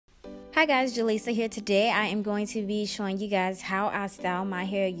Hi guys, Jaleesa here. Today I am going to be showing you guys how I style my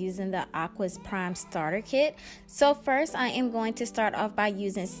hair using the AQUIS Prime Starter Kit. So first I am going to start off by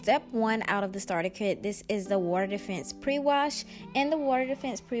using step 1 out of the starter kit. This is the Water Defense Pre-Wash. In the Water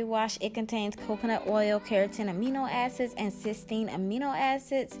Defense Pre-Wash, it contains coconut oil, keratin amino acids, and cysteine amino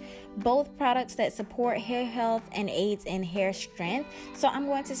acids, both products that support hair health and aids in hair strength. So I'm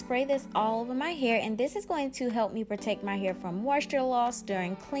going to spray this all over my hair, and this is going to help me protect my hair from moisture loss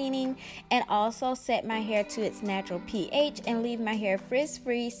during cleaning, and also set my hair to its natural pH and leave my hair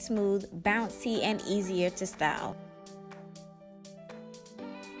frizz-free, smooth, bouncy, and easier to style.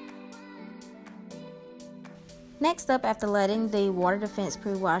 Next up, after letting the Water Defense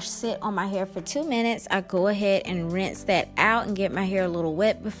Pre-Wash sit on my hair for 2 minutes, I go ahead and rinse that out and get my hair a little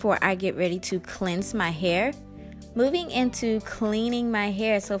wet before I get ready to cleanse my hair. Moving into cleaning my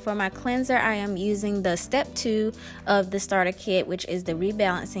hair, so for my cleanser I am using the step 2 of the starter kit, which is the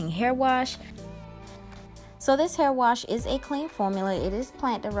rebalancing hair wash. So this hair wash is a clean formula. It is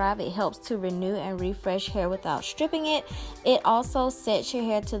plant derived. It helps to renew and refresh hair without stripping it. It also sets your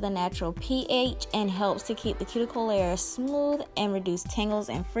hair to the natural pH and helps to keep the cuticle layer smooth and reduce tangles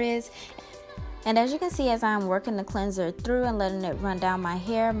and frizz. And as you can see, as I'm working the cleanser through and letting it run down my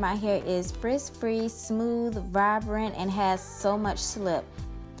hair is frizz-free, smooth, vibrant, and has so much slip.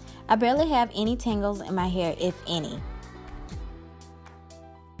 I barely have any tangles in my hair, if any.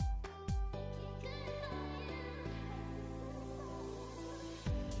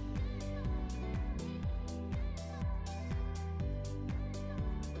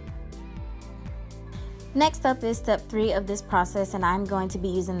 Next up is step 3 of this process, and I'm going to be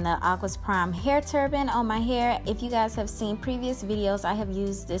using the AQUIS Prime hair turban on my hair. If you guys have seen previous videos, I have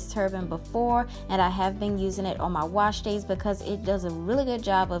used this turban before, and I have been using it on my wash days because it does a really good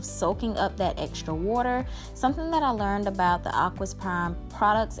job of soaking up that extra water. Something that I learned about the AQUIS Prime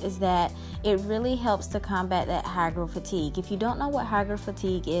products is that it really helps to combat that hydro fatigue. If you don't know what hydro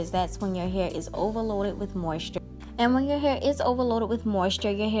fatigue is, that's when your hair is overloaded with moisture. And when your hair is overloaded with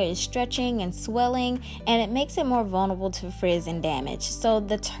moisture, your hair is stretching and swelling, and it makes it more vulnerable to frizz and damage. So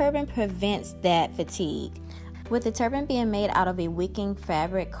the turban prevents that fatigue. With the turban being made out of a wicking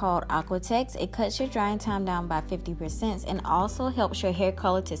fabric called Aquatex, it cuts your drying time down by 50% and also helps your hair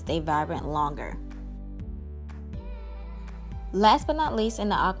color to stay vibrant longer. Last but not least, in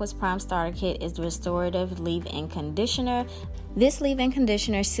the AQUIS Prime Starter Kit is the Restorative Leave-In Conditioner. This leave-in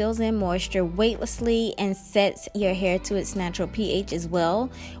conditioner seals in moisture weightlessly and sets your hair to its natural pH as well.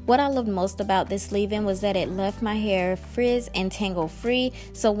 What I loved most about this leave-in was that it left my hair frizz and tangle free.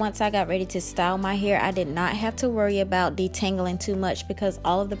 So once I got ready to style my hair, I did not have to worry about detangling too much because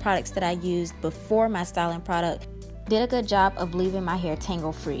all of the products that I used before my styling product did a good job of leaving my hair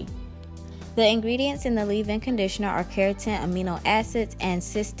tangle free. The ingredients in the leave-in conditioner are keratin amino acids and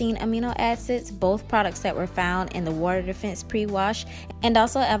cysteine amino acids, both products that were found in the Water Defense Pre-Wash, and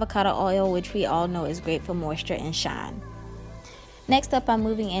also avocado oil, which we all know is great for moisture and shine. Next up, I'm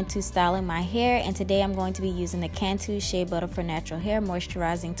moving into styling my hair, and today I'm going to be using the Cantu Shea Butter for Natural Hair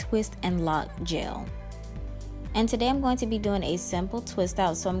Moisturizing Twist and Lock Gel. And today I'm going to be doing a simple twist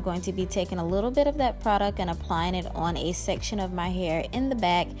out, so I'm going to be taking a little bit of that product and applying it on a section of my hair in the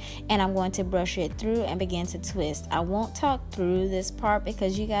back, and I'm going to brush it through and begin to twist. I won't talk through this part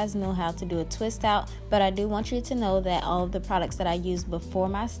because you guys know how to do a twist out, but I do want you to know that all of the products that I used before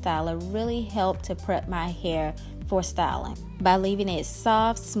my styler really help to prep my hair for styling by leaving it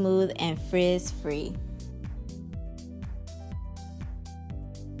soft, smooth, and frizz-free.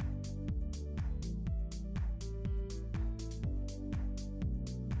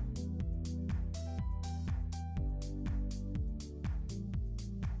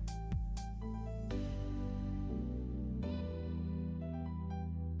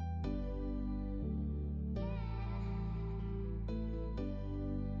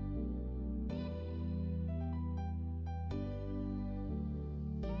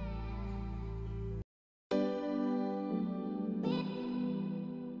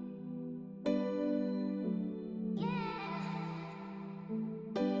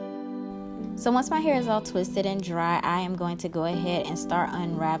 So once my hair is all twisted and dry, I am going to go ahead and start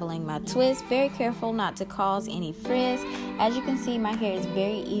unraveling my twist. Very careful not to cause any frizz. As you can see, my hair is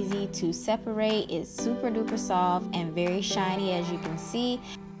very easy to separate. It's super duper soft and very shiny, as you can see.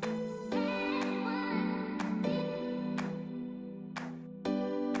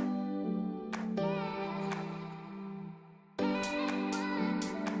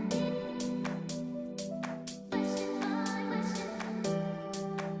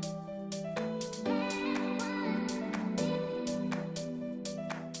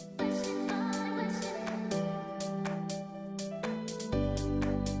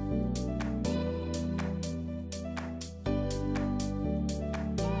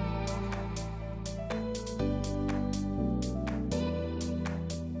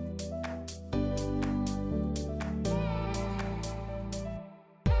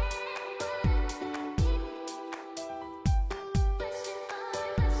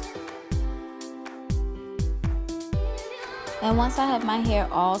 And once I have my hair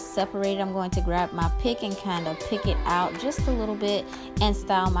all separated, I'm going to grab my pick and kind of pick it out just a little bit and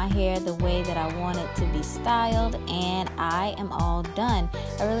style my hair the way that I want it to be styled. And I am all done.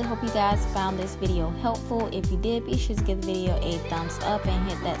 I really hope you guys found this video helpful. If you did, be sure to give the video a thumbs up and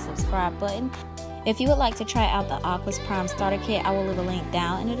hit that subscribe button. If you would like to try out the AQUIS Prime Starter Kit, I will leave a link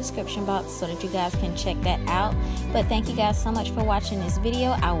down in the description box so that you guys can check that out. But thank you guys so much for watching this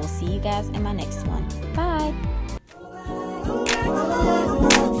video. I will see you guys in my next one. Bye!